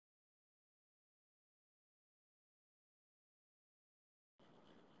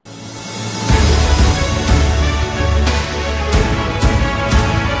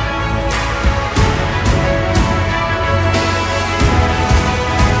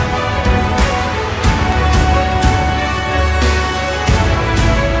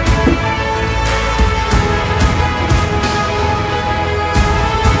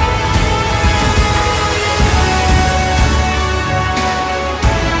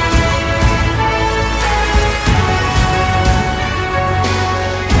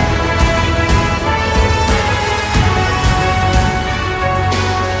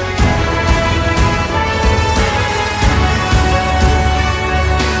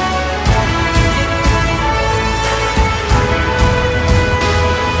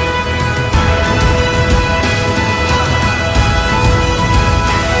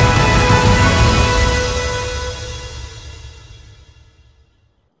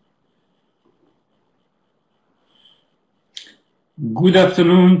Good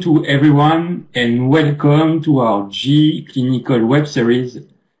afternoon to everyone and welcome to our GE clinical web series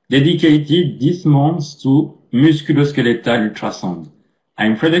dedicated this month to musculoskeletal ultrasound.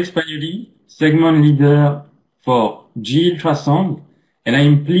 I'm Frédéric Spagnoli, segment leader for GE Ultrasound, and I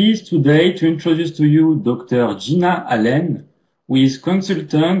am pleased today to introduce to you Dr. Gina Allen, who is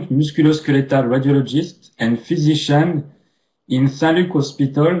consultant musculoskeletal radiologist and physician in St. Luke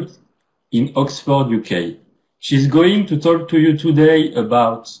Hospital in Oxford, UK. She's going to talk to you today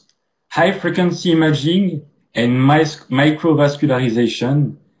about high-frequency imaging and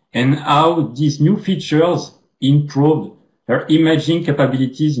microvascularization and how these new features improve her imaging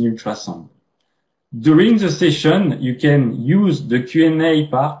capabilities in ultrasound. During the session, you can use the Q&A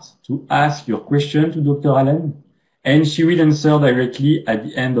part to ask your question to Dr. Allen, and she will answer directly at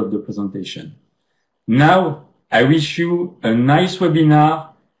the end of the presentation. Now, I wish you a nice webinar,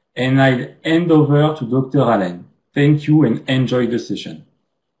 and I'll hand over to Dr. Allen. Thank you and enjoy the session.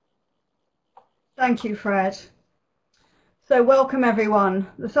 Thank you, Fred. So welcome everyone.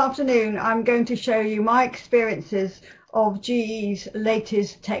 This afternoon I'm going to show you my experiences of GE's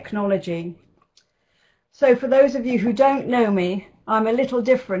latest technology. So for those of you who don't know me, I'm a little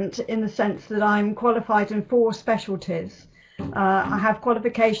different in the sense that I'm qualified in 4 specialties. I have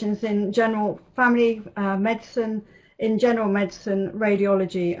qualifications in general family medicine, in general medicine,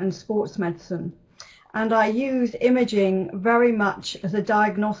 radiology and sports medicine. And I use imaging very much as a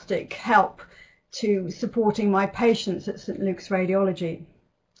diagnostic help to supporting my patients at St. Luke's Radiology.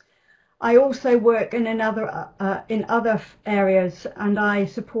 I also work in other areas, and I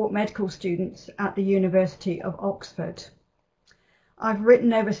support medical students at the University of Oxford. I've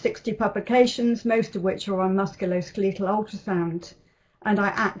written over 60 publications, most of which are on musculoskeletal ultrasound, and I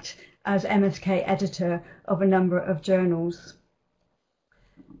act as MSK editor of a number of journals.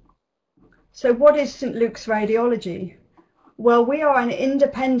 So what is St. Luke's Radiology? Well, we are an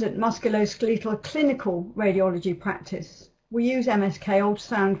independent musculoskeletal clinical radiology practice. We use MSK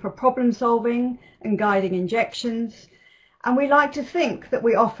ultrasound for problem solving and guiding injections, and we like to think that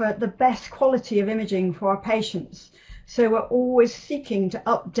we offer the best quality of imaging for our patients. So we're always seeking to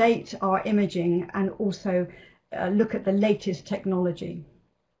update our imaging and also look at the latest technology.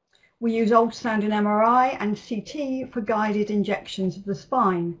 We use ultrasound and MRI and CT for guided injections of the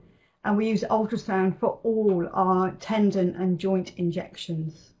spine, and we use ultrasound for all our tendon and joint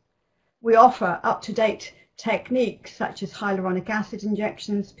injections. We offer up-to-date techniques such as hyaluronic acid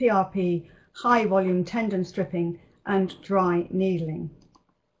injections, PRP, high volume tendon stripping and dry needling.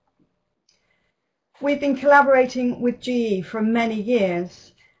 We've been collaborating with GE for many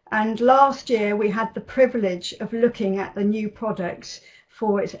years, and last year we had the privilege of looking at the new products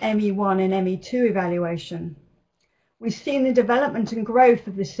for its ME1 and ME2 evaluation. We've seen the development and growth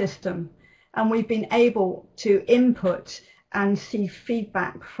of this system, and we've been able to input and see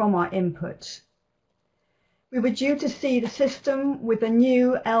feedback from our input. We were due to see the system with the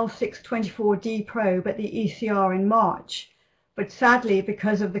new L624D probe at the ECR in March, but sadly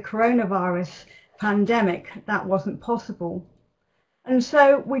because of the coronavirus pandemic that wasn't possible. And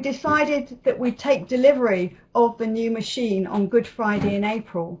so we decided that we'd take delivery of the new machine on Good Friday in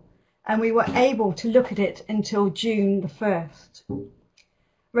April, and we were able to look at it until June the 1st.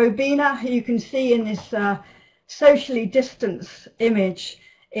 Robina, who you can see in this socially distanced image,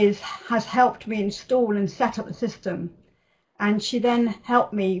 has helped me install and set up the system, and she then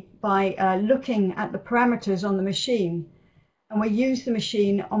helped me by looking at the parameters on the machine, and we used the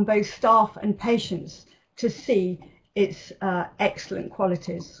machine on both staff and patients to see its excellent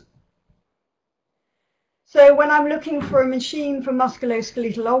qualities. So when I'm looking for a machine for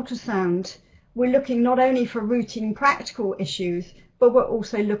musculoskeletal ultrasound, we're looking not only for routine practical issues, but we're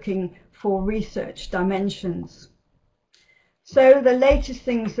also looking for research dimensions. So the latest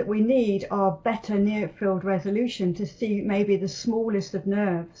things that we need are better near-field resolution to see maybe the smallest of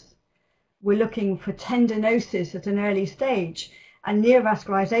nerves. We're looking for tendinosis at an early stage, and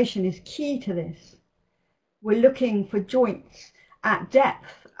neovascularization is key to this. We're looking for joints at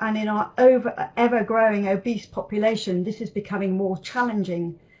depth, and in our ever-growing obese population, this is becoming more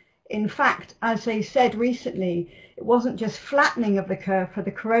challenging. In fact, as they said recently, it wasn't just flattening of the curve for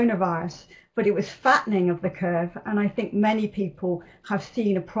the coronavirus, but it was fattening of the curve, and I think many people have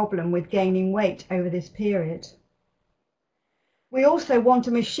seen a problem with gaining weight over this period. We also want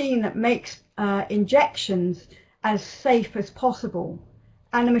a machine that makes injections as safe as possible,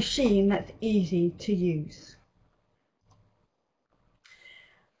 and a machine that's easy to use.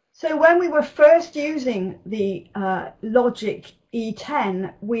 So when we were first using the Logic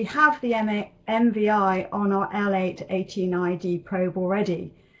E10, we have the MVI on our L8 18ID probe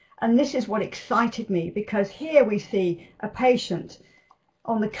already, And this is what excited me, because here we see a patient.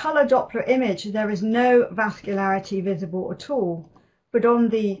 On the colour Doppler image, there is no vascularity visible at all. But on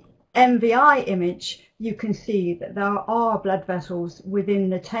the MVI image, you can see that there are blood vessels within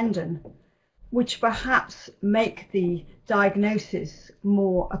the tendon, which perhaps make the diagnosis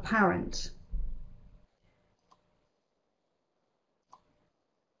more apparent.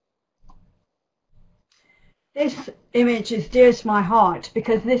 This image is dear to my heart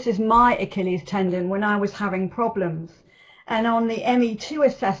because this is my Achilles tendon when I was having problems. And on the ME2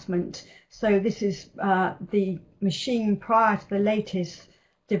 assessment, so this is the machine prior to the latest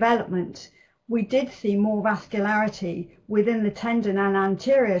development, we did see more vascularity within the tendon and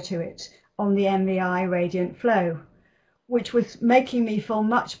anterior to it on the MVI radiant flow, which was making me feel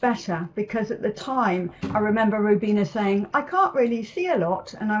much better, because at the time I remember Rubina saying, I can't really see a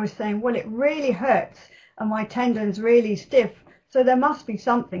lot, and I was saying, well, it really hurts and my tendon's really stiff, so there must be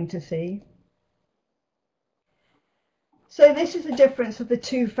something to see. So this is the difference of the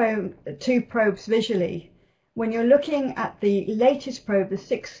two probes visually. When you're looking at the latest probe, the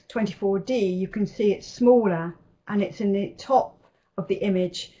 624D, you can see it's smaller and it's in the top of the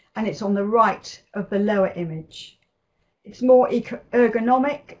image and it's on the right of the lower image. It's more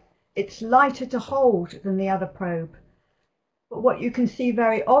ergonomic, it's lighter to hold than the other probe. But what you can see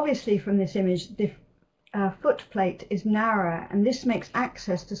very obviously from this image, the foot plate is narrower, and this makes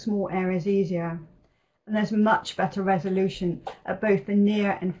access to small areas easier. And there's much better resolution at both the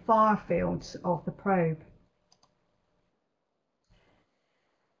near and far fields of the probe.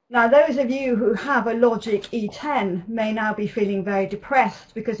 Now, those of you who have a Logic E10 may now be feeling very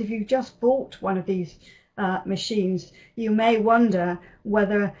depressed, because if you've just bought one of these machines, you may wonder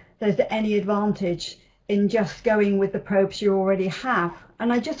whether there's any advantage in just going with the probes you already have.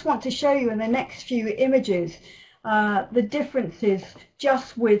 And I just want to show you in the next few images the differences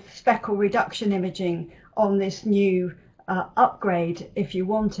just with speckle reduction imaging on this new upgrade, if you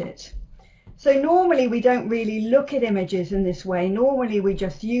want it. So normally we don't really look at images in this way. Normally we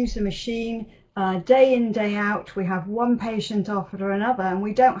just use the machine day in, day out. We have one patient after another, and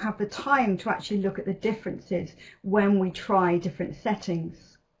we don't have the time to actually look at the differences when we try different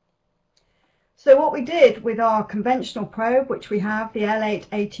settings. So what we did with our conventional probe, which we have, the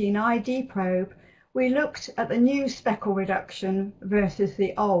L818ID probe, we looked at the new speckle reduction versus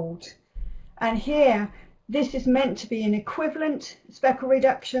the old. And here, this is meant to be an equivalent speckle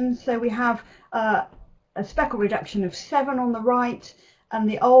reduction. So we have a speckle reduction of 7 on the right and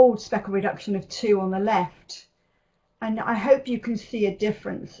the old speckle reduction of 2 on the left. And I hope you can see a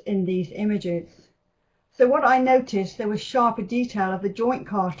difference in these images. So what I noticed, there was sharper detail of the joint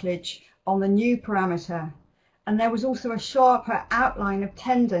cartilage on the new parameter, and there was also a sharper outline of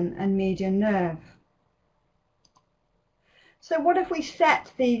tendon and median nerve. So what if we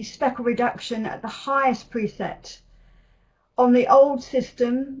set the speckle reduction at the highest preset? On the old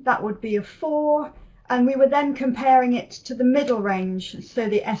system, that would be a 4, and we were then comparing it to the middle range, so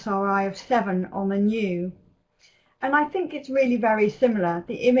the SRI of 7 on the new. And I think it's really very similar.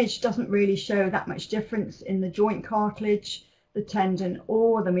 The image doesn't really show that much difference in the joint cartilage, the tendon,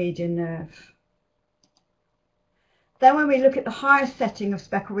 or the median nerve. Then when we look at the highest setting of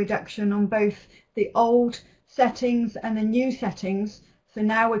speckle reduction on both the old settings and the new settings, so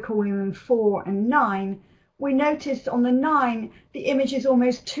now we're calling them 4 and 9, we notice on the 9 the image is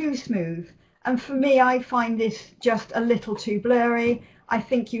almost too smooth, and for me I find this just a little too blurry. I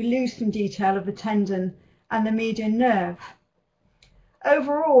think you lose some detail of the tendon and the median nerve.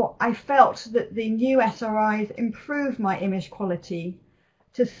 Overall, I felt that the new SRIs improved my image quality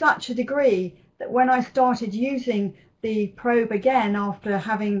to such a degree that when I started using the probe again after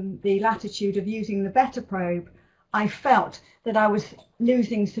having the latitude of using the better probe, I felt that I was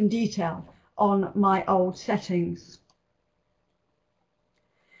losing some detail on my old settings.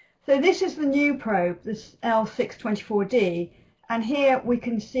 So this is the new probe, this L624D, and here we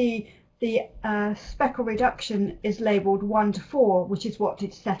can see the speckle reduction is labelled 1 to 4, which is what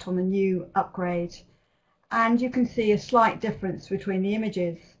it's set on the new upgrade. And you can see a slight difference between the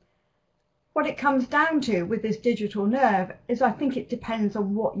images. What it comes down to with this digital nerve is I think it depends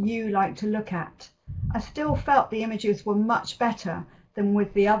on what you like to look at. I still felt the images were much better than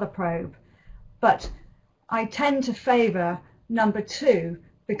with the other probe, but I tend to favour number 2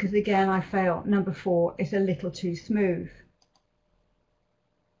 because again I feel number 4 is a little too smooth.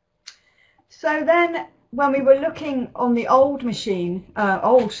 So then when we were looking on the old machine,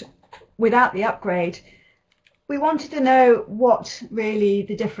 without the upgrade, we wanted to know what really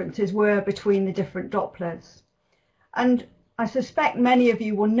the differences were between the different Dopplers. And I suspect many of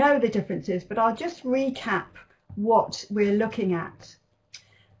you will know the differences, but I'll just recap what we're looking at.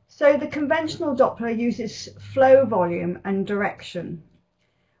 So the conventional Doppler uses flow volume and direction.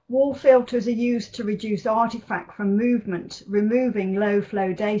 Wall filters are used to reduce artifact from movement, removing low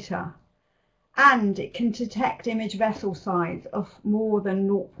flow data. And it can detect image vessel size of more than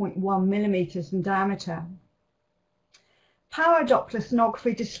 0.1 millimeters in diameter. Power Doppler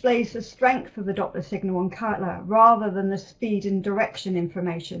sonography displays the strength of the Doppler signal on colour rather than the speed and direction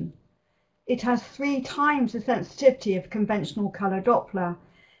information. It has 3 times the sensitivity of conventional colour Doppler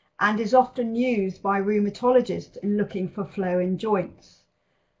and is often used by rheumatologists in looking for flow in joints.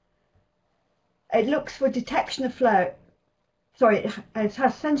 It looks for detection of flow. It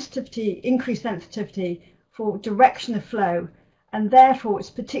has sensitivity, increased sensitivity for direction of flow, and therefore it's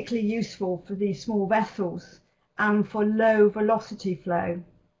particularly useful for these small vessels and for low velocity flow.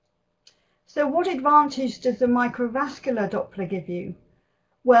 So what advantage does the microvascular Doppler give you?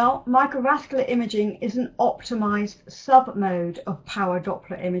 Well, microvascular imaging is an optimized sub-mode of power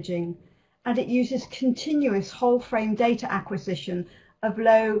Doppler imaging, and it uses continuous whole frame data acquisition of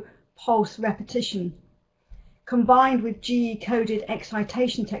low pulse repetition, combined with GE-coded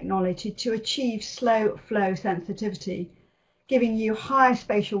excitation technology to achieve slow flow sensitivity, giving you higher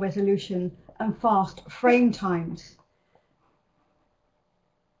spatial resolution and fast frame times.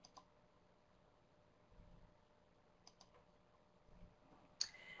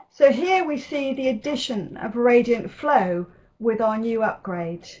 So here we see the addition of radiant flow with our new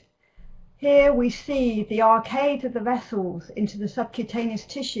upgrade. Here we see the arcades of the vessels into the subcutaneous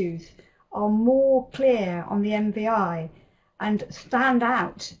tissues are more clear on the MVI and stand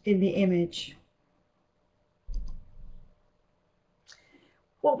out in the image.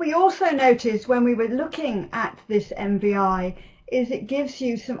 What we also noticed when we were looking at this MVI is it gives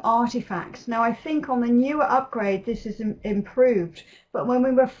you some artifacts. Now I think on the newer upgrade this is improved, but when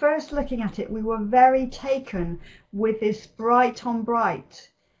we were first looking at it we were very taken with this bright on bright.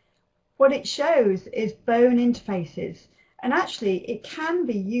 What it shows is bone interfaces, and actually it can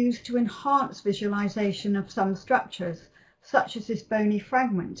be used to enhance visualization of some structures, such as this bony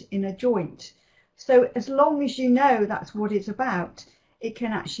fragment in a joint. So as long as you know that's what it's about, it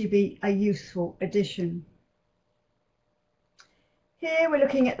can actually be a useful addition. Here we're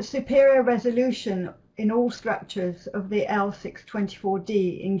looking at the superior resolution in all structures of the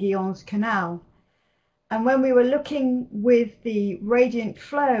L624D in Guillaume's canal. And when we were looking with the radiant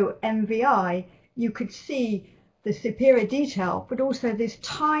flow MVI, you could see the superior detail, but also this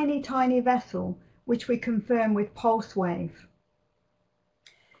tiny, tiny vessel, which we confirm with pulse wave.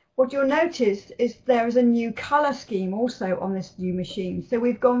 What you'll notice is there is a new colour scheme also on this new machine. So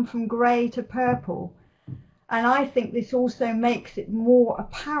we've gone from grey to purple. And I think this also makes it more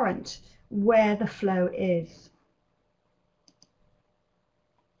apparent where the flow is.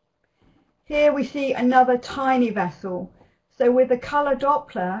 Here we see another tiny vessel. So with the colour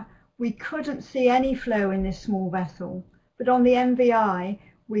Doppler, we couldn't see any flow in this small vessel. But on the MVI,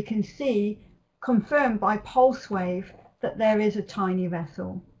 we can see, confirmed by pulse wave, that there is a tiny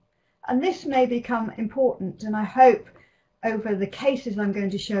vessel. And this may become important, and I hope over the cases I'm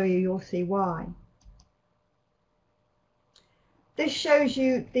going to show you, you'll see why. This shows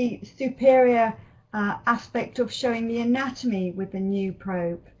you the superior aspect of showing the anatomy with the new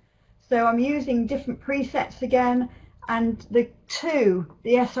probe. So I'm using different presets again, and the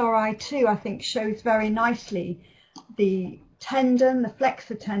SRI2 I think shows very nicely the tendon, the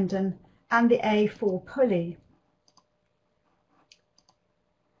flexor tendon, and the A4 pulley,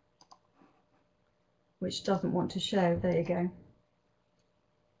 which doesn't want to show. There you go.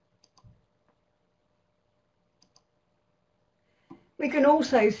 We can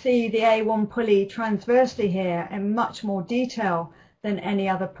also see the A1 pulley transversely here in much more detail than any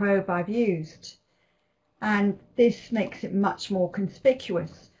other probe I've used, and this makes it much more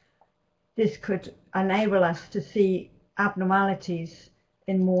conspicuous. This could enable us to see abnormalities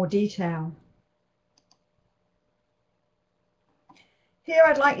in more detail. Here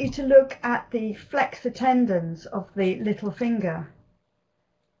I'd like you to look at the flexor tendons of the little finger,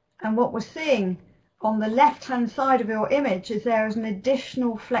 and what we're seeing on the left hand side of your image is there is an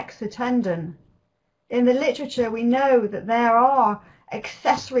additional flexor tendon. In the literature we know that there are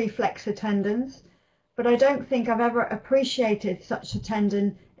accessory flexor tendons, but I don't think I've ever appreciated such a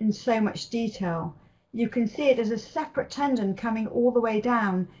tendon in so much detail. You can see it as a separate tendon coming all the way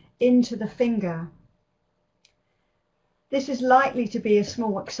down into the finger. This is likely to be a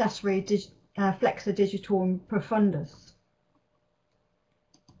small accessory flexor digitorum profundus.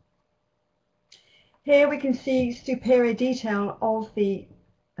 Here we can see superior detail of the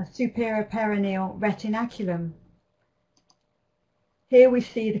superior perineal retinaculum. Here we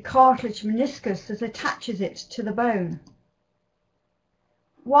see the cartilage meniscus that attaches it to the bone.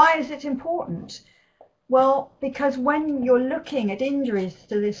 Why is it important? Well, because when you're looking at injuries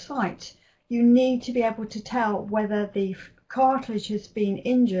to this site, you need to be able to tell whether the cartilage has been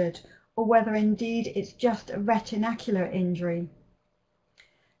injured or whether indeed it's just a retinacular injury.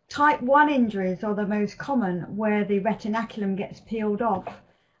 Type 1 injuries are the most common, where the retinaculum gets peeled off,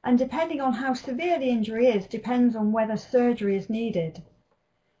 and depending on how severe the injury is, depends on whether surgery is needed.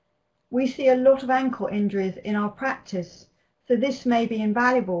 We see a lot of ankle injuries in our practice, so this may be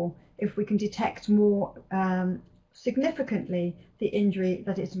invaluable if we can detect more significantly the injury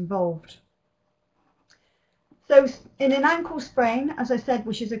that is involved. So in an ankle sprain, as I said,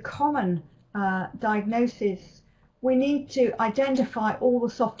 which is a common diagnosis, we need to identify all the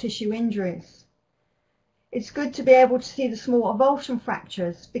soft tissue injuries. It's good to be able to see the small avulsion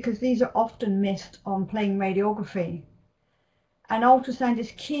fractures because these are often missed on plain radiography. And ultrasound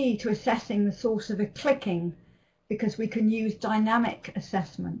is key to assessing the source of a clicking because we can use dynamic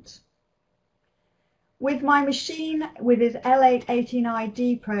assessment. With my machine, with his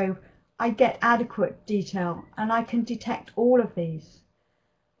L818ID probe, I get adequate detail and I can detect all of these.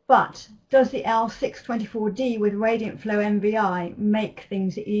 But does the L624D with radiant flow MVI make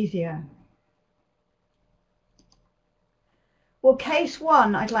things easier? Well, case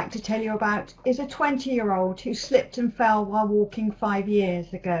one I'd like to tell you about is a 20-year-old who slipped and fell while walking 5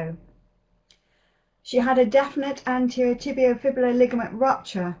 years ago. She had a definite anterior tibiofibular ligament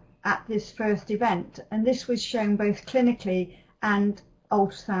rupture at this first event, and this was shown both clinically and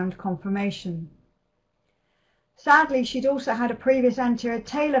ultrasound confirmation. Sadly, she'd also had a previous anterior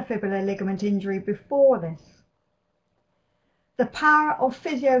talar fibular ligament injury before this. The power of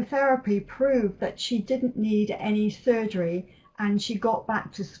physiotherapy proved that she didn't need any surgery and she got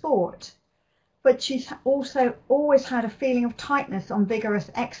back to sport. But she's also always had a feeling of tightness on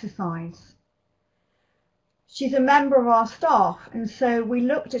vigorous exercise. She's a member of our staff, and so we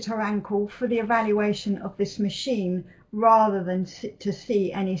looked at her ankle for the evaluation of this machine rather than to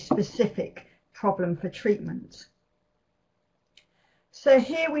see any specific problem for treatment. So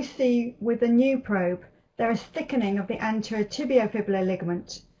here we see with the new probe there is thickening of the anterior tibiofibular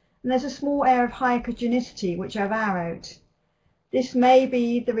ligament, and there's a small area of hypergenicity which I've arrowed. This may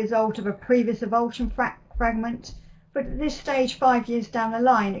be the result of a previous avulsion fragment, but at this stage 5 years down the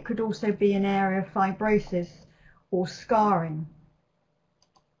line it could also be an area of fibrosis or scarring.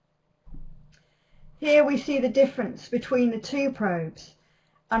 Here we see the difference between the two probes,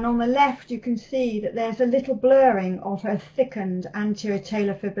 and on the left you can see that there's a little blurring of her thickened anterior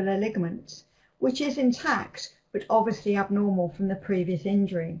talar fibular ligament, which is intact but obviously abnormal from the previous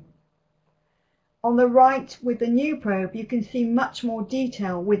injury. On the right with the new probe you can see much more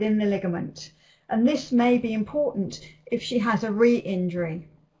detail within the ligament, and this may be important if she has a re-injury.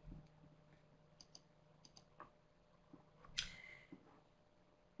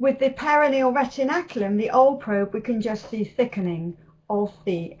 With the perineal retinaculum, the old probe, we can just see thickening of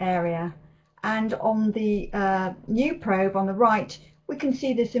the area, and on the new probe on the right we can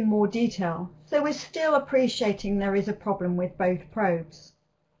see this in more detail. So we're still appreciating there is a problem with both probes.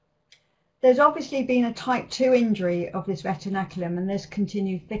 There's obviously been a type 2 injury of this retinaculum and there's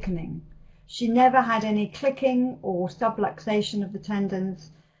continued thickening. She never had any clicking or subluxation of the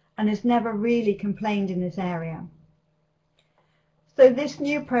tendons and has never really complained in this area. So this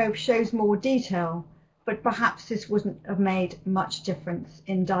new probe shows more detail, but perhaps this wouldn't have made much difference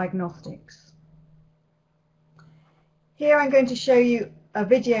in diagnostics. Here I'm going to show you a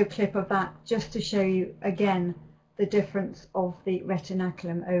video clip of that just to show you again the difference of the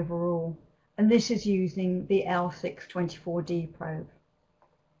retinaculum overall. And this is using the L624D probe.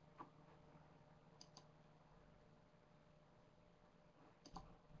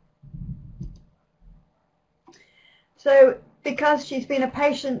 So because she's been a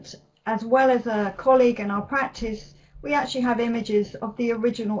patient as well as a colleague in our practice, we actually have images of the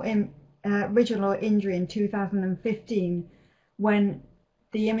original injury in 2015 when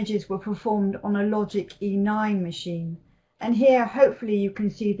the images were performed on a Logic E9 machine. And here hopefully you can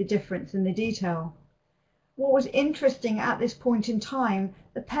see the difference in the detail. What was interesting at this point in time,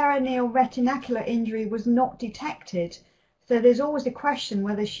 the perineal retinacular injury was not detected. So there's always a question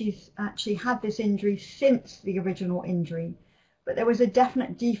whether she's actually had this injury since the original injury. But there was a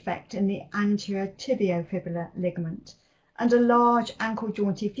definite defect in the anterior tibiofibular ligament and a large ankle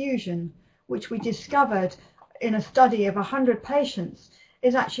joint effusion, which we discovered in a study of 100 patients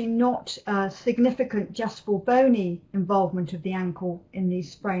is actually not significant just for bony involvement of the ankle in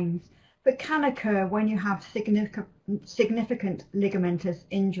these sprains, but can occur when you have significant ligamentous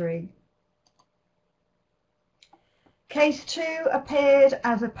injury. Case 2 appeared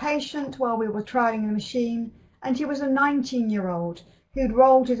as a patient while we were trialling the machine, and he was a 19-year-old who'd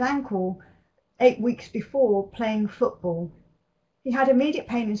rolled his ankle 8 weeks before playing football. He had immediate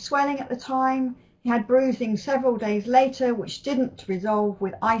pain and swelling at the time. He had bruising several days later, which didn't resolve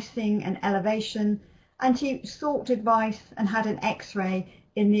with icing and elevation, and he sought advice and had an X-ray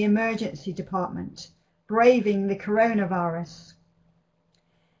in the emergency department, braving the coronavirus.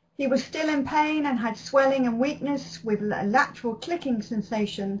 He was still in pain and had swelling and weakness with a lateral clicking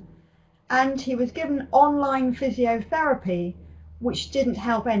sensation, and he was given online physiotherapy, which didn't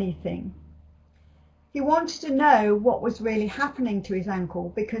help anything. He wanted to know what was really happening to his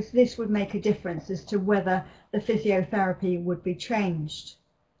ankle, because this would make a difference as to whether the physiotherapy would be changed.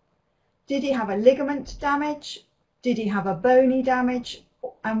 Did he have a ligament damage? Did he have a bony damage?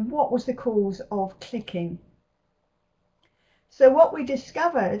 And what was the cause of clicking? So what we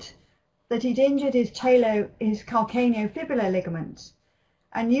discovered, that he'd injured his calcaneofibular ligament,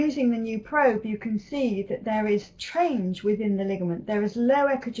 and using the new probe you can see that there is change within the ligament. There is low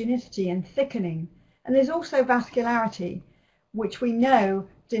echogenicity and thickening, and there's also vascularity, which we know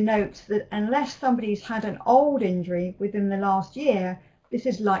denotes that unless somebody's had an old injury within the last year, this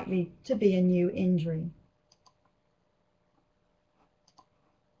is likely to be a new injury.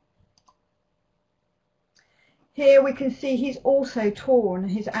 Here we can see he's also torn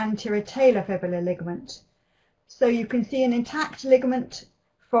his anterior talar fibular ligament. So you can see an intact ligament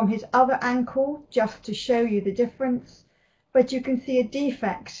from his other ankle, just to show you the difference, but you can see a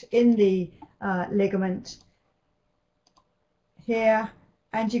defect in the ligament here,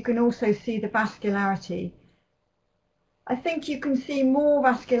 and you can also see the vascularity. I think you can see more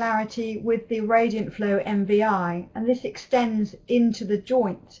vascularity with the radiant flow MVI, and this extends into the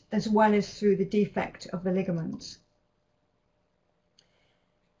joint as well as through the defect of the ligament.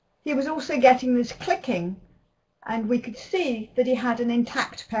 He was also getting this clicking, and we could see that he had an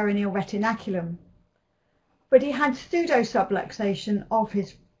intact perineal retinaculum, but he had pseudo-subluxation of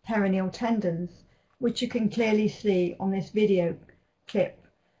his perineal tendons, which you can clearly see on this video clip.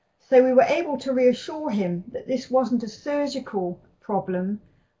 So we were able to reassure him that this wasn't a surgical problem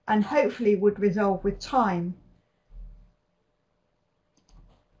and hopefully would resolve with time.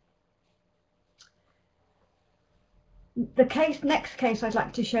 The next case I'd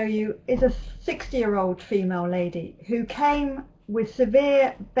like to show you is a 60-year-old female lady who came with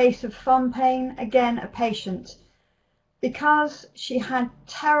severe base of thumb pain, again a patient. Because she had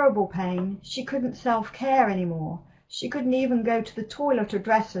terrible pain, she couldn't self-care anymore. She couldn't even go to the toilet or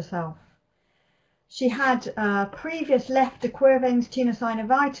dress herself. She had previous left de Quervain's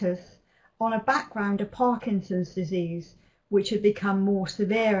tenosynovitis on a background of Parkinson's disease, which had become more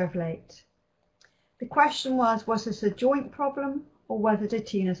severe of late. The question was this a joint problem or was it a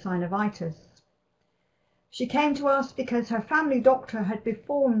tenosynovitis? She came to us because her family doctor had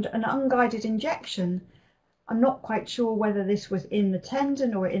performed an unguided injection. I'm not quite sure whether this was in the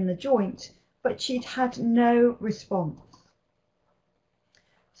tendon or in the joint, but she'd had no response.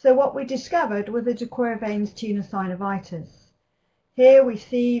 So what we discovered was a de Quervain's tenosynovitis. Here we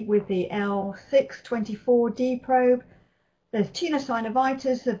see with the L624D probe, there's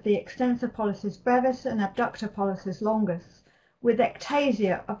tenosynovitis of the extensor pollicis brevis and abductor pollicis longus, with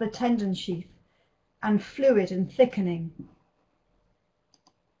ectasia of the tendon sheath and fluid and thickening.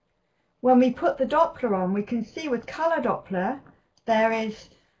 When we put the Doppler on, we can see with colour Doppler, there is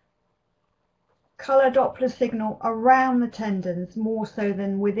colour Doppler signal around the tendons more so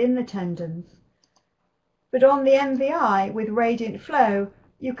than within the tendons. But on the MVI with radiant flow,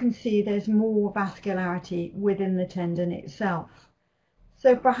 you can see there's more vascularity within the tendon itself.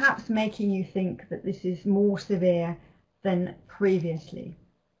 So perhaps making you think that this is more severe than previously.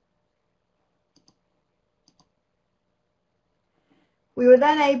 We were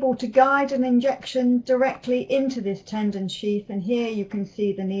then able to guide an injection directly into this tendon sheath, and here you can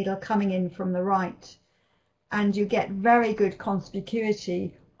see the needle coming in from the right, and you get very good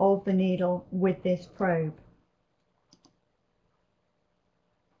conspicuity of the needle with this probe.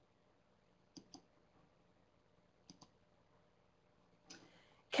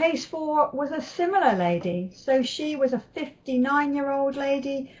 Case 4 was a similar lady, so she was a 59-year-old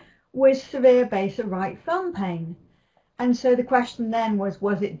lady with severe base of right thumb pain. And so the question then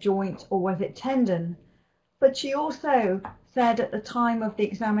was it joint or was it tendon? But she also said at the time of the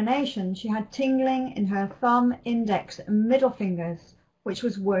examination she had tingling in her thumb, index and middle fingers, which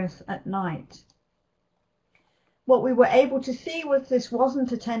was worse at night. What we were able to see was this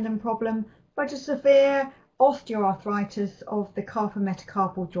wasn't a tendon problem, but a severe osteoarthritis of the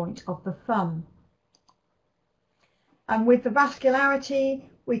carpometacarpal joint of the thumb. And with the vascularity,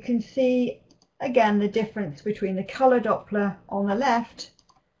 we can see again the difference between the colour Doppler on the left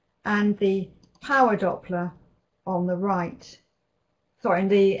and the power Doppler on the right. sorry,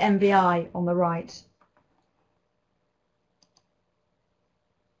 the MVI on the right.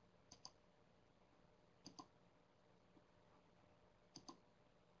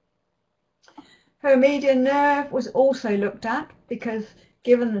 Her median nerve was also looked at because,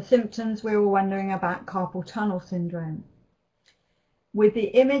 given the symptoms, we were wondering about carpal tunnel syndrome. With the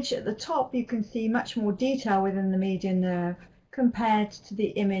image at the top, you can see much more detail within the median nerve compared to the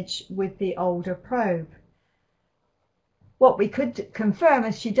image with the older probe. What we could confirm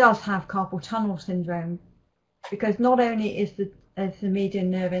is she does have carpal tunnel syndrome, because not only is the median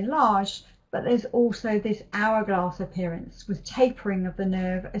nerve enlarged, but there's also this hourglass appearance with tapering of the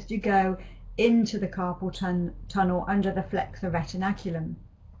nerve as you go into the carpal tunnel under the flexor retinaculum.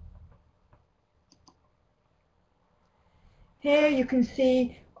 Here you can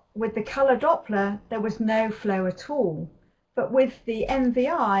see with the colour Doppler there was no flow at all, but with the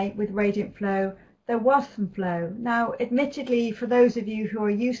MVI with radiant flow there was some flow. Now, admittedly, for those of you who are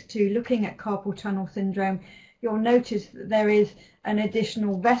used to looking at carpal tunnel syndrome, you'll notice that there is an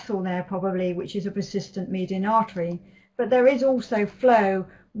additional vessel there probably, which is a persistent median artery, but there is also flow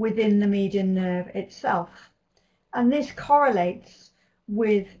within the median nerve itself. And this correlates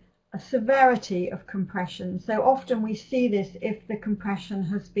with a severity of compression. So often we see this if the compression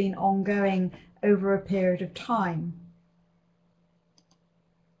has been ongoing over a period of time.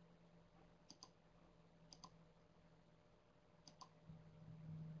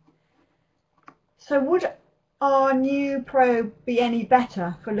 So would our new probe be any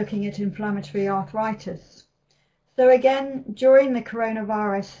better for looking at inflammatory arthritis? So again, during the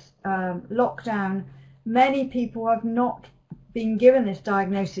coronavirus lockdown, many people have not been given this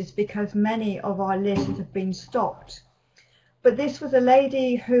diagnosis because many of our lists have been stopped. But this was a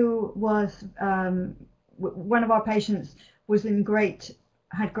lady who was, one of our patients was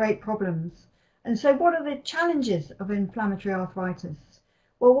had great problems. And so what are the challenges of inflammatory arthritis?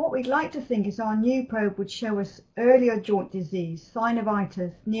 Well, what we'd like to think is our new probe would show us earlier joint disease,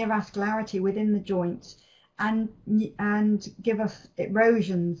 synovitis, neovascularity within the joint, and give us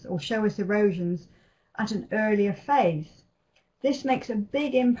erosions or show us erosions at an earlier phase. This makes a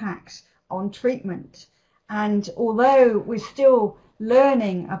big impact on treatment, and although we're still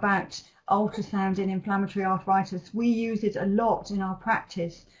learning about ultrasound in inflammatory arthritis, we use it a lot in our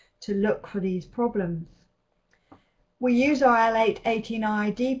practice to look for these problems. We use our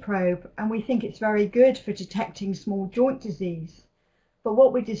L8-18ID probe and we think it's very good for detecting small joint disease. But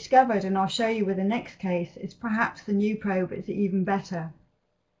what we discovered, and I'll show you with the next case, is perhaps the new probe is even better.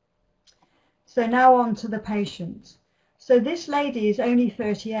 So now on to the patient. So this lady is only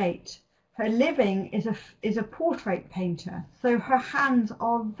 38. Her living is a portrait painter, so her hands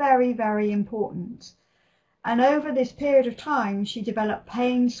are very, very important. And over this period of time, she developed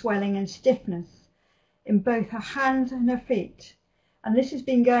pain, swelling and stiffness in both her hands and her feet. And this has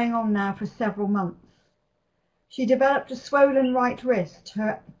been going on now for several months. She developed a swollen right wrist,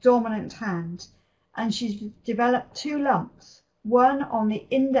 her dominant hand, and she's developed 2 lumps, one on the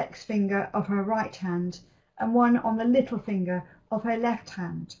index finger of her right hand and one on the little finger of her left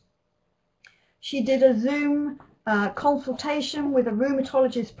hand. She did a Zoom consultation with a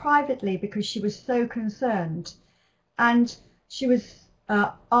rheumatologist privately because she was so concerned, and she was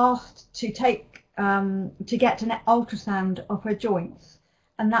asked to get an ultrasound of her joints,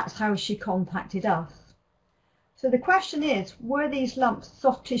 and that's how she contacted us. So the question is, were these lumps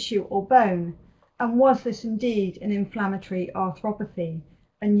soft tissue or bone, and was this indeed an inflammatory arthropathy,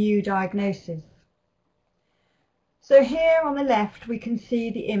 a new diagnosis? So here on the left we can see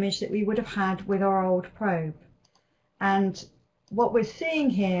the image that we would have had with our old probe, and what we're seeing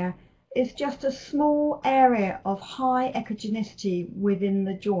here is just a small area of high echogenicity within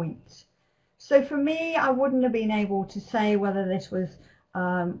the joint. So for me, I wouldn't have been able to say whether this was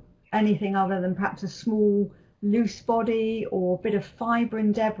anything other than perhaps a small loose body or a bit of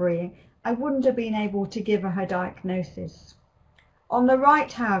fibrin debris. I wouldn't have been able to give her diagnosis. On the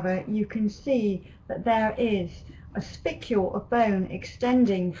right, however, you can see that there is a spicule of bone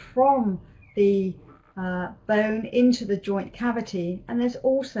extending from the bone into the joint cavity, and there's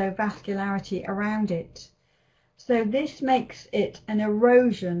also vascularity around it. So this makes it an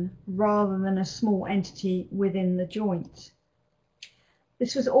erosion rather than a small entity within the joint.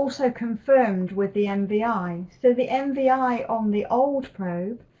 This was also confirmed with the MVI. So the MVI on the old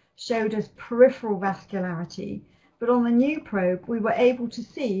probe showed us peripheral vascularity, but on the new probe we were able to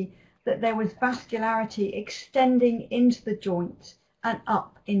see that there was vascularity extending into the joint and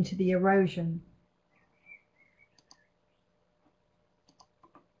up into the erosion.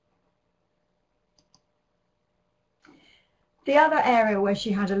 The other area where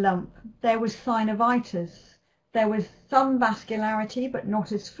she had a lump, there was synovitis. There was some vascularity, but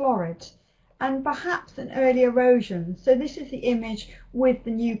not as florid, and perhaps an early erosion. So this is the image with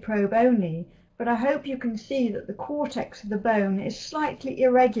the new probe only, but I hope you can see that the cortex of the bone is slightly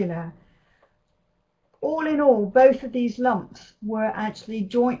irregular. All in all, both of these lumps were actually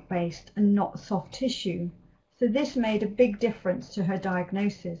joint-based and not soft tissue. So this made a big difference to her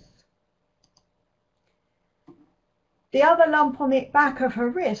diagnosis. The other lump on the back of her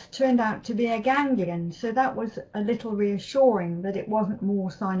wrist turned out to be a ganglion, so that was a little reassuring that it wasn't more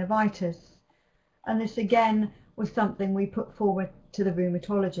synovitis. And this again was something we put forward to the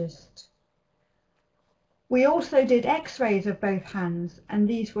rheumatologist. We also did x-rays of both hands, and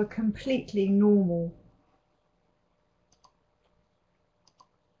these were completely normal.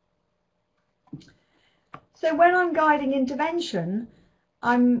 So when I'm guiding intervention,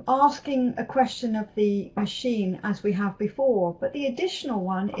 I'm asking a question of the machine as we have before, but the additional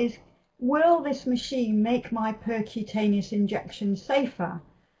one is, will this machine make my percutaneous injection safer?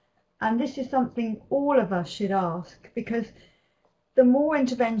 And this is something all of us should ask, because the more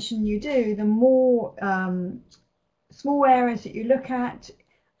intervention you do, the more small areas that you look at.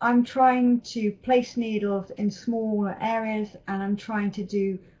 I'm trying to place needles in smaller areas, and I'm trying to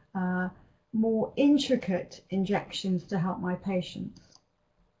do more intricate injections to help my patients.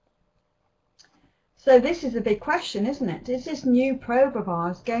 So this is a big question, isn't it? Is this new probe of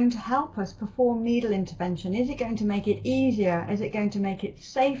ours going to help us perform needle intervention? Is it going to make it easier? Is it going to make it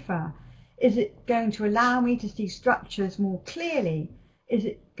safer? Is it going to allow me to see structures more clearly? Is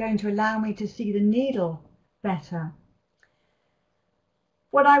it going to allow me to see the needle better?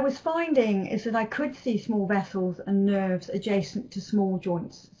 What I was finding is that I could see small vessels and nerves adjacent to small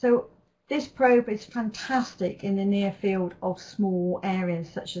joints. So this probe is fantastic in the near field of small areas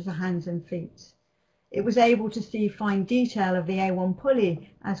such as the hands and feet. It was able to see fine detail of the A1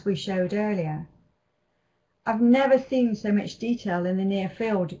 pulley, as we showed earlier. I've never seen so much detail in the near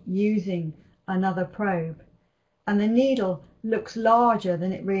field using another probe, and the needle looks larger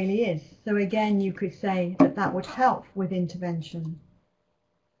than it really is. So again, you could say that that would help with intervention.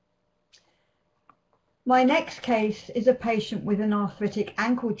 My next case is a patient with an arthritic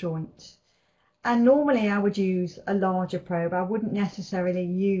ankle joint. And normally I would use a larger probe. I wouldn't necessarily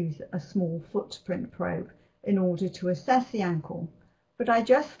use a small footprint probe in order to assess the ankle. But I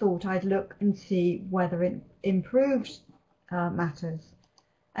just thought I'd look and see whether it improves matters.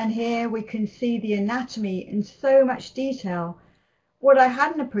 And here we can see the anatomy in so much detail. What I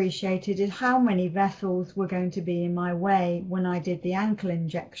hadn't appreciated is how many vessels were going to be in my way when I did the ankle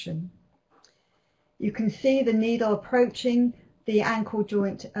injection. You can see the needle approaching the ankle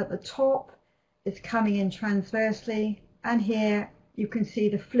joint at the top. It's coming in transversely, and here you can see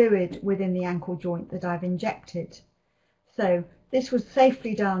the fluid within the ankle joint that I've injected. So this was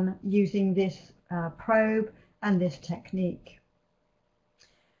safely done using this probe and this technique.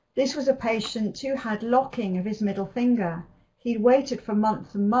 This was a patient who had locking of his middle finger. He'd waited for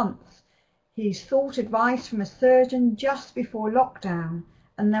months and months. He sought advice from a surgeon just before lockdown,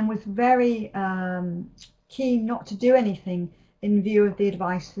 and then was very keen not to do anything in view of the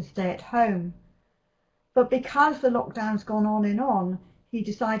advice to stay at home. But because the lockdown's gone on, he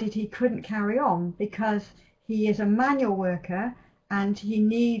decided he couldn't carry on because he is a manual worker and he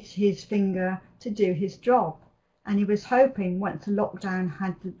needs his finger to do his job. And he was hoping once the lockdown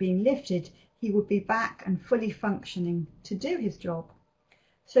had been lifted, he would be back and fully functioning to do his job.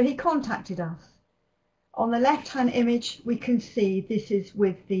 So he contacted us. On the left-hand image, we can see this is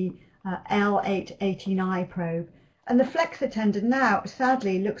with the L889 probe, and the flexor tendon now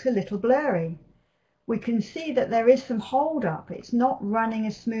sadly looks a little blurry. We can see that there is some hold up. It's not running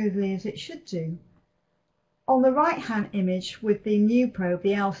as smoothly as it should do. On the right hand image with the new probe,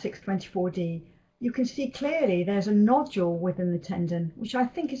 the L624D, you can see clearly there's a nodule within the tendon, which I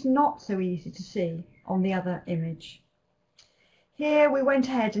think is not so easy to see on the other image. Here we went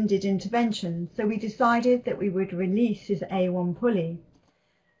ahead and did intervention, so we decided that we would release his A1 pulley.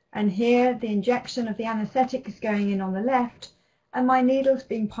 And here the injection of the anaesthetic is going in on the left, and my needle's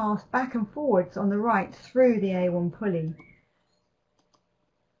being passed back and forwards on the right through the A1 pulley.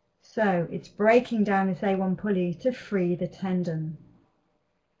 So it's breaking down this A1 pulley to free the tendon.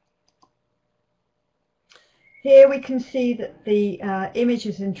 Here we can see that the image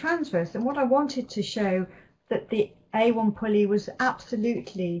is in transverse, and what I wanted to show that the A1 pulley was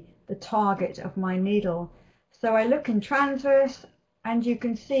absolutely the target of my needle. So I look in transverse and you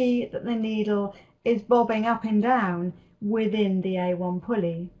can see that the needle is bobbing up and down within the A1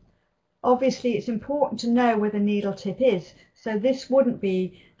 pulley. Obviously it's important to know where the needle tip is, so this wouldn't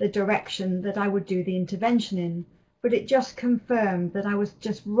be the direction that I would do the intervention in, but it just confirmed that I was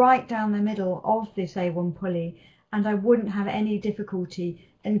just right down the middle of this A1 pulley and I wouldn't have any difficulty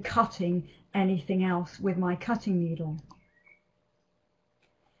in cutting anything else with my cutting needle.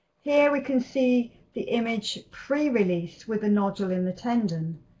 Here we can see the image pre-release with the nodule in the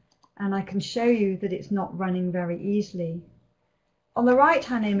tendon, and I can show you that it's not running very easily. On the right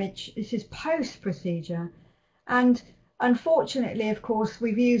hand image, this is post-procedure, and unfortunately, of course,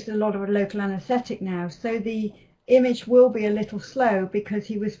 we've used a lot of local anaesthetic now, so the image will be a little slow because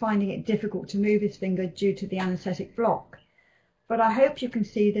he was finding it difficult to move his finger due to the anaesthetic block. But I hope you can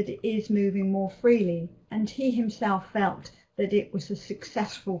see that it is moving more freely, and he himself felt that it was a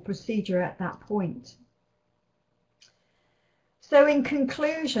successful procedure at that point. So in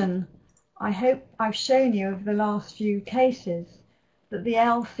conclusion, I hope I've shown you over the last few cases that the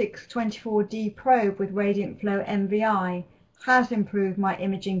L624D probe with radiant flow MVI has improved my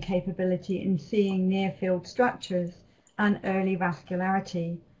imaging capability in seeing near field structures and early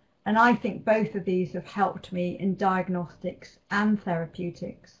vascularity, and I think both of these have helped me in diagnostics and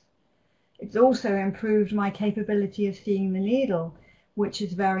therapeutics. It's also improved my capability of seeing the needle, which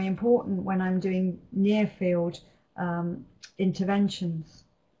is very important when I'm doing near field interventions.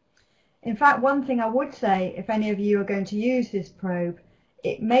 In fact, one thing I would say, if any of you are going to use this probe,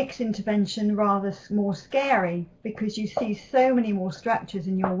 it makes intervention rather more scary because you see so many more structures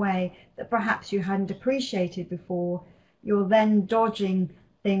in your way that perhaps you hadn't appreciated before. You're then dodging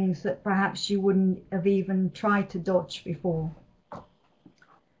things that perhaps you wouldn't have even tried to dodge before.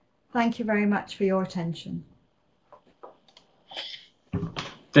 Thank you very much for your attention.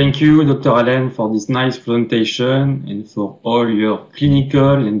 Thank you, Dr. Allen, for this nice presentation and for all your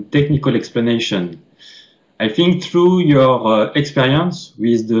clinical and technical explanation. I think through your experience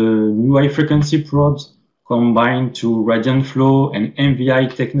with the new high-frequency probes combined to radiant flow and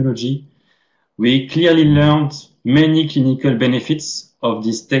MVI technology, we clearly learned many clinical benefits of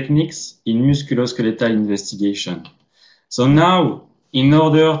these techniques in musculoskeletal investigation. So now, in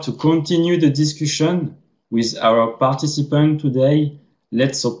order to continue the discussion with our participant today,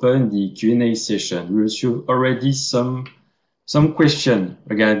 let's open the Q&A session. We received already some questions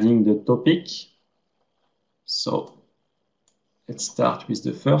regarding the topic. So let's start with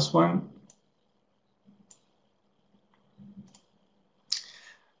the first one.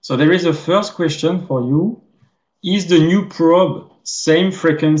 So there is a first question for you. Is the new probe same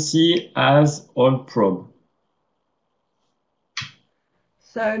frequency as old probe?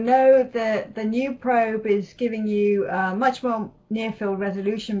 So no, the new probe is giving you much more near field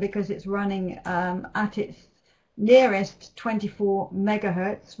resolution because it's running at its nearest 24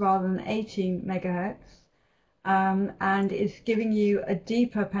 megahertz rather than 18 megahertz, and it's giving you a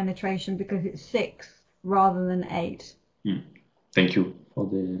deeper penetration because it's 6 rather than 8. Thank you for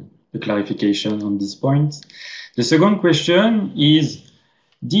the clarification on this point. The second question is,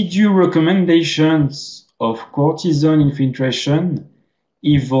 did your recommendations of cortisone infiltration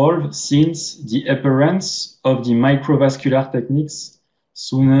evolve since the appearance of the microvascular techniques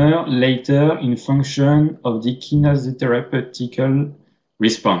sooner later in function of the kinesiotherapeutical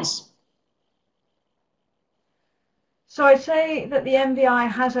response? So I'd say that the MVI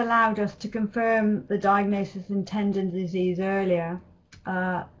has allowed us to confirm the diagnosis in tendon disease earlier.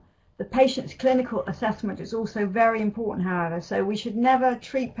 The patient's clinical assessment is also very important, however, so we should never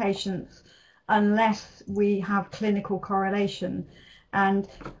treat patients unless we have clinical correlation. And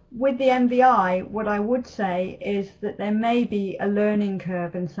with the MVI, what I would say is that there may be a learning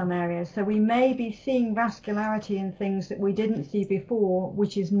curve in some areas. So we may be seeing vascularity in things that we didn't see before,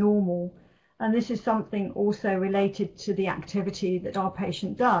 which is normal. And this is something also related to the activity that our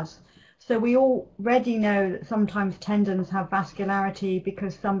patient does. So we already know that sometimes tendons have vascularity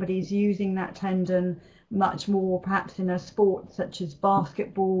because somebody's using that tendon much more, perhaps in a sport such as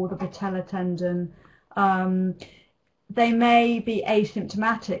basketball, the patella tendon. They may be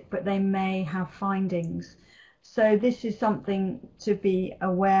asymptomatic, but they may have findings. So this is something to be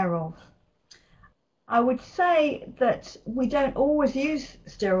aware of. I would say that we don't always use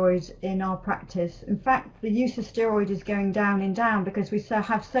steroids in our practice. In fact, the use of steroid is going down and down because we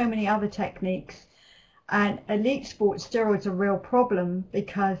have so many other techniques. And elite sports steroids are a real problem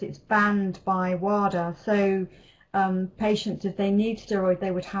because it's banned by WADA. So patients, if they need steroid,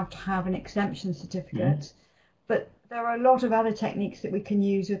 they would have to have an exemption certificate. But there are a lot of other techniques that we can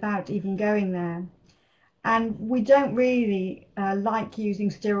use without even going there. And we don't really like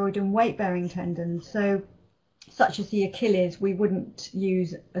using steroid in weight-bearing tendons. So, such as the Achilles, we wouldn't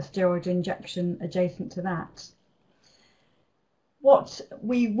use a steroid injection adjacent to that. What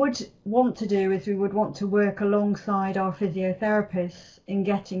we would want to do is we would want to work alongside our physiotherapists in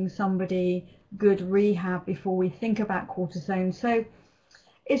getting somebody good rehab before we think about cortisone. So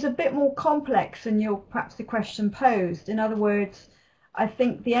it's a bit more complex than perhaps the question posed. In other words, I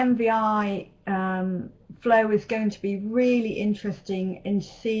think the MVI flow is going to be really interesting in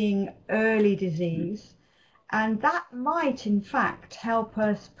seeing early disease, and that might in fact help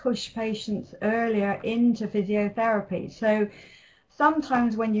us push patients earlier into physiotherapy. So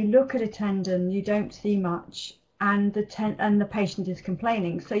sometimes when you look at a tendon you don't see much, and the patient is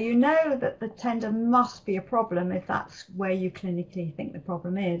complaining, so you know that the tendon must be a problem if that's where you clinically think the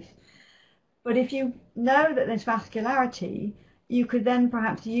problem is. But if you know that there's vascularity, you could then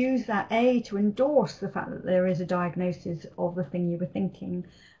perhaps use that to endorse the fact that there is a diagnosis of the thing you were thinking.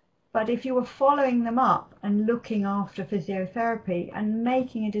 But if you were following them up and looking after physiotherapy and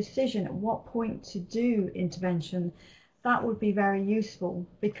making a decision at what point to do intervention, that would be very useful,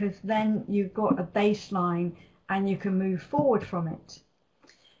 because then you've got a baseline and you can move forward from it.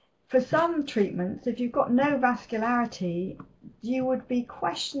 For some treatments, if you've got no vascularity, you would be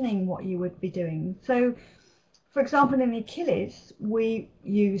questioning what you would be doing. So, for example, in the Achilles, we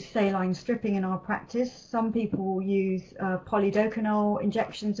use saline stripping in our practice. Some people use polydocanol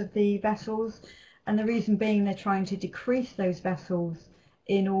injections of the vessels, and the reason being they're trying to decrease those vessels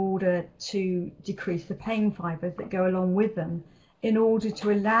in order to decrease the pain fibers that go along with them, in order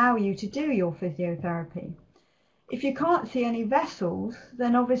to allow you to do your physiotherapy. If you can't see any vessels,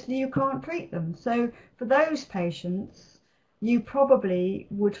 then obviously you can't treat them. So for those patients, you probably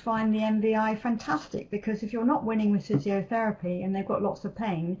would find the MVI fantastic, because if you're not winning with physiotherapy and they've got lots of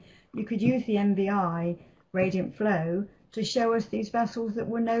pain, you could use the MVI radiant flow to show us these vessels that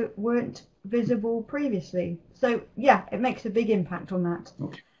weren't visible previously. So yeah, it makes a big impact on that.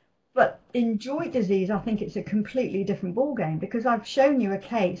 Okay. But in joint disease, I think it's a completely different ballgame, because I've shown you a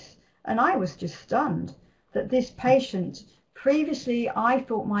case and I was just stunned that this patient, previously I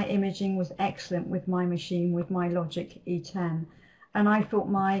thought my imaging was excellent with my machine, with my Logic E10, and I thought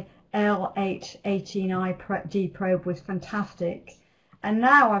my L818ID probe was fantastic, and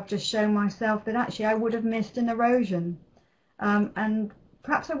now I've just shown myself that actually I would have missed an erosion, and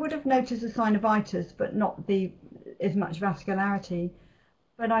perhaps I would have noticed a synovitis but not as much vascularity.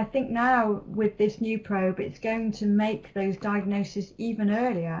 But I think now with this new probe it's going to make those diagnoses even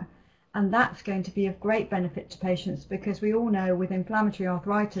earlier. And that's going to be of great benefit to patients, because we all know with inflammatory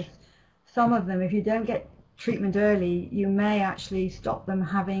arthritis, some of them, if you don't get treatment early, you may actually stop them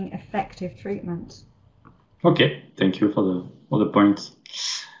having effective treatment. Okay, thank you for the points.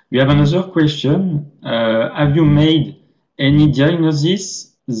 We have another question. Have you made any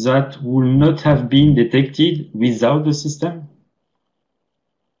diagnosis that would not have been detected without the system?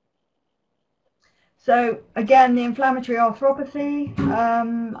 So again, the inflammatory arthropathy,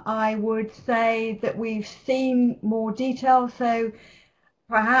 I would say that we've seen more detail. So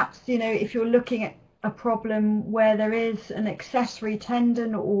perhaps, if you're looking at a problem where there is an accessory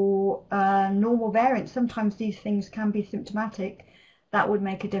tendon or normal variant, sometimes these things can be symptomatic. That would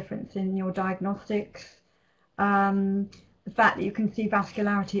make a difference in your diagnostics. The fact that you can see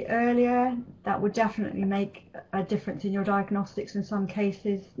vascularity earlier, that would definitely make a difference in your diagnostics in some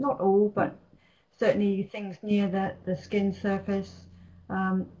cases, not all, but certainly things near the skin surface,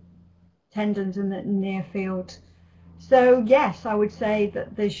 tendons in the near field. So yes, I would say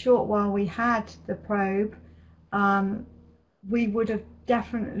that the short while we had the probe, we would have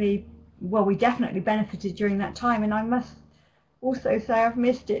definitely benefited during that time. And I must also say I've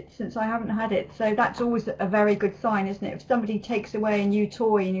missed it since I haven't had it. So that's always a very good sign, isn't it? If somebody takes away a new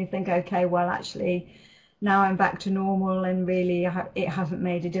toy and you think, okay, well actually now I'm back to normal, and really it hasn't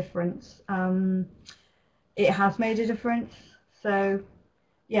made a difference. It has made a difference. So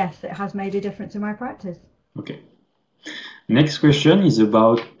yes, it has made a difference in my practice. Okay. Next question is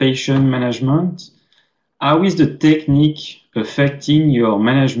about patient management. How is the technique affecting your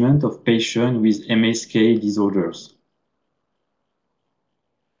management of patients with MSK disorders?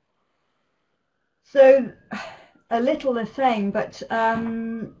 So a little the same, but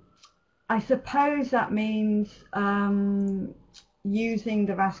I suppose that means using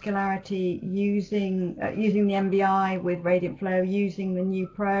the vascularity, using the MVI with radiant flow, using the new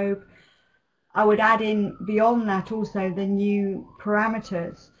probe. I would add in beyond that also the new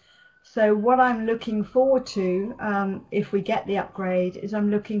parameters. So what I'm looking forward to, if we get the upgrade, is I'm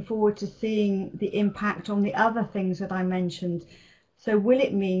looking forward to seeing the impact on the other things that I mentioned. So will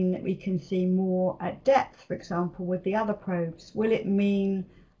it mean that we can see more at depth, for example, with the other probes? Will it mean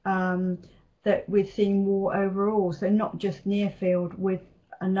that we're seeing more overall, so not just near field with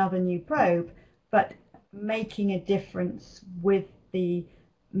another new probe, but making a difference with the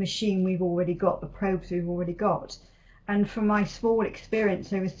machine we've already got, the probes we've already got? And from my small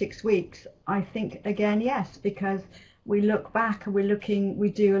experience over 6 weeks, I think again, yes, because we look back and we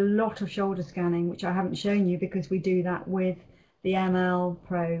do a lot of shoulder scanning, which I haven't shown you because we do that with the ML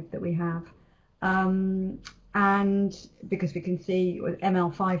probe that we have. And because we can see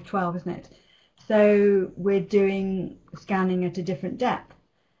ML 512, isn't it? So we're doing scanning at a different depth.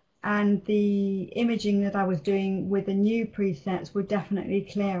 And the imaging that I was doing with the new presets were definitely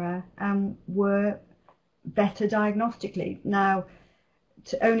clearer and were better diagnostically. Now,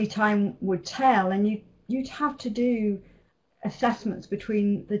 only time would tell, and you'd have to do assessments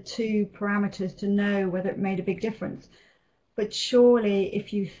between the two parameters to know whether it made a big difference. But surely,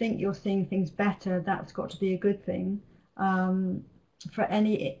 if you think you're seeing things better, that's got to be a good thing. For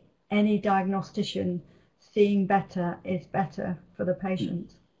any diagnostician, seeing better is better for the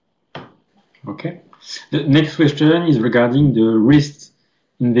patient. Okay. The next question is regarding the wrist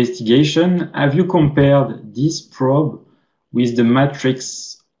investigation. Have you compared this probe with the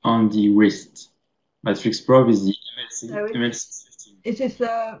matrix on the wrist? Matrix probe is the MSK. Is this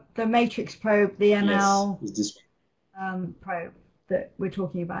the matrix probe, the ML? Yes, is this one. Probe that we're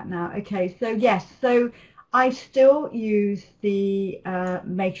talking about now? Okay, so yes, so I still use the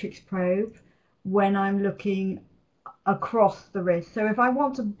matrix probe when I'm looking across the wrist. So if I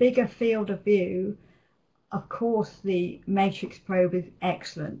want a bigger field of view, of course the matrix probe is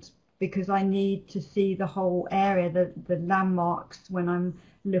excellent because I need to see the whole area, the landmarks when I'm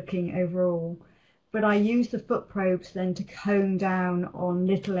looking overall. But I use the foot probes then to hone down on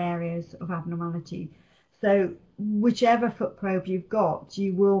little areas of abnormality. So whichever foot probe you've got,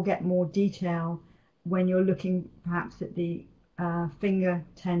 you will get more detail when you're looking perhaps at the finger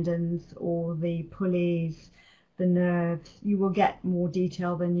tendons or the pulleys, the nerves. You will get more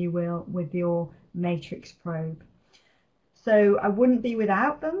detail than you will with your matrix probe. So I wouldn't be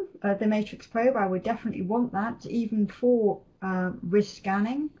without them, the matrix probe. I would definitely want that, even for wrist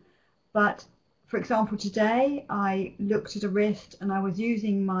scanning. But for example, today I looked at a wrist and I was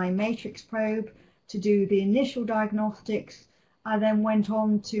using my matrix probe to do the initial diagnostics. I then went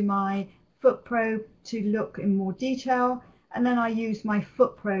on to my foot probe to look in more detail, and then I used my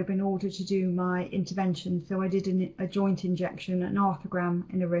foot probe in order to do my intervention. So I did a joint injection, an arthrogram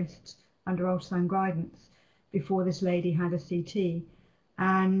in the wrist under ultrasound guidance before this lady had a CT.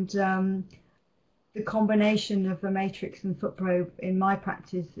 And the combination of the matrix and foot probe in my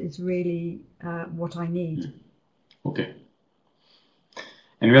practice is really what I need. Okay.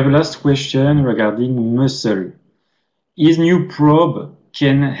 And we have a last question regarding muscle. Is new probe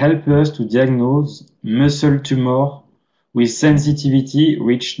can help us to diagnose muscle tumor with sensitivity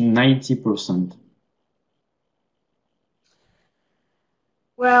reached 90%?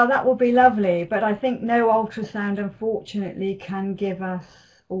 Well, that would be lovely, but I think no ultrasound, unfortunately, can give us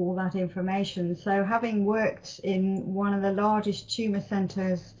all that information. So having worked in one of the largest tumour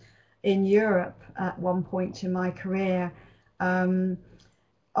centres in Europe at one point in my career,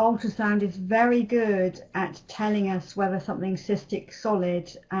 ultrasound is very good at telling us whether something's cystic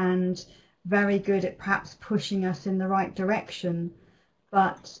solid and very good at perhaps pushing us in the right direction.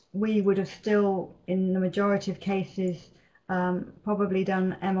 But we would have still, in the majority of cases, probably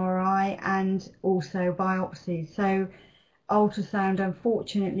done MRI and also biopsy. So ultrasound,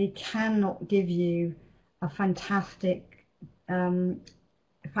 unfortunately, cannot give you a fantastically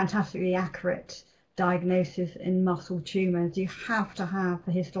accurate diagnosis in muscle tumours. You have to have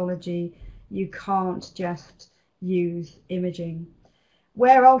the histology. You can't just use imaging.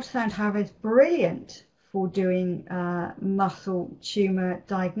 Where ultrasound, however, is brilliant for doing muscle tumour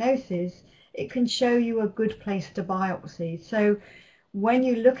diagnosis, it can show you a good place to biopsy. So when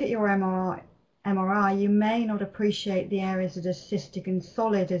you look at your MRI, you may not appreciate the areas that are cystic and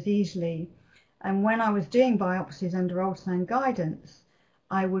solid as easily. And when I was doing biopsies under ultrasound guidance,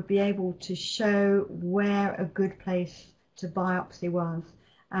 I would be able to show where a good place to biopsy was.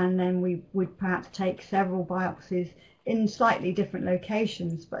 And then we would perhaps take several biopsies in slightly different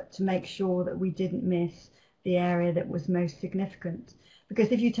locations, but to make sure that we didn't miss the area that was most significant.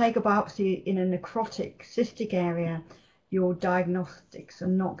 Because if you take a biopsy in a necrotic cystic area, your diagnostics are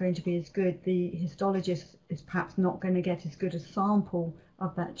not going to be as good. The histologist is perhaps not going to get as good a sample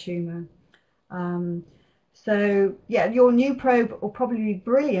of that tumour. So yeah, your new probe will probably be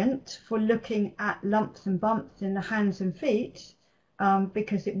brilliant for looking at lumps and bumps in the hands and feet,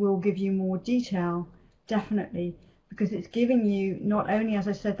 because it will give you more detail, definitely, because it's giving you not only, as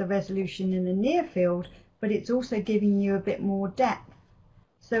I said, the resolution in the near field, but it's also giving you a bit more depth.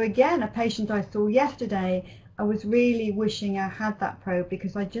 So again, a patient I saw yesterday, I was really wishing I had that probe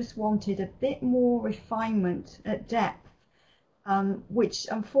because I just wanted a bit more refinement at depth, which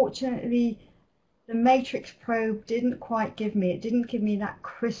unfortunately the matrix probe didn't give me that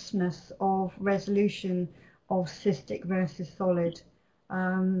crispness of resolution of cystic versus solid.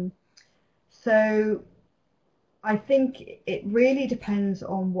 So I think it really depends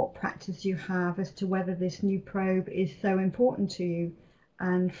on what practice you have as to whether this new probe is so important to you.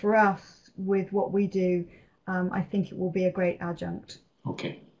 And for us, with what we do, I think it will be a great adjunct.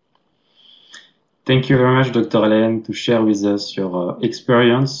 Okay. Thank you very much, Dr. Hélène, to share with us your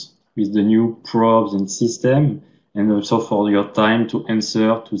experience with the new probes and system, and also for your time to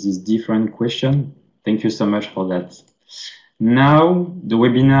answer to these different questions. Thank you so much for that. Now, the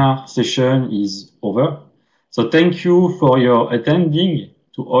webinar session is over. So thank you for your attending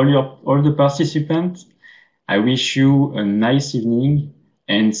to all the participants. I wish you a nice evening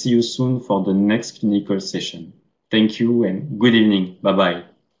and see you soon for the next clinical session. Thank you and good evening. Bye-bye.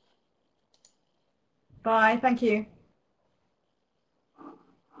 Bye. Thank you.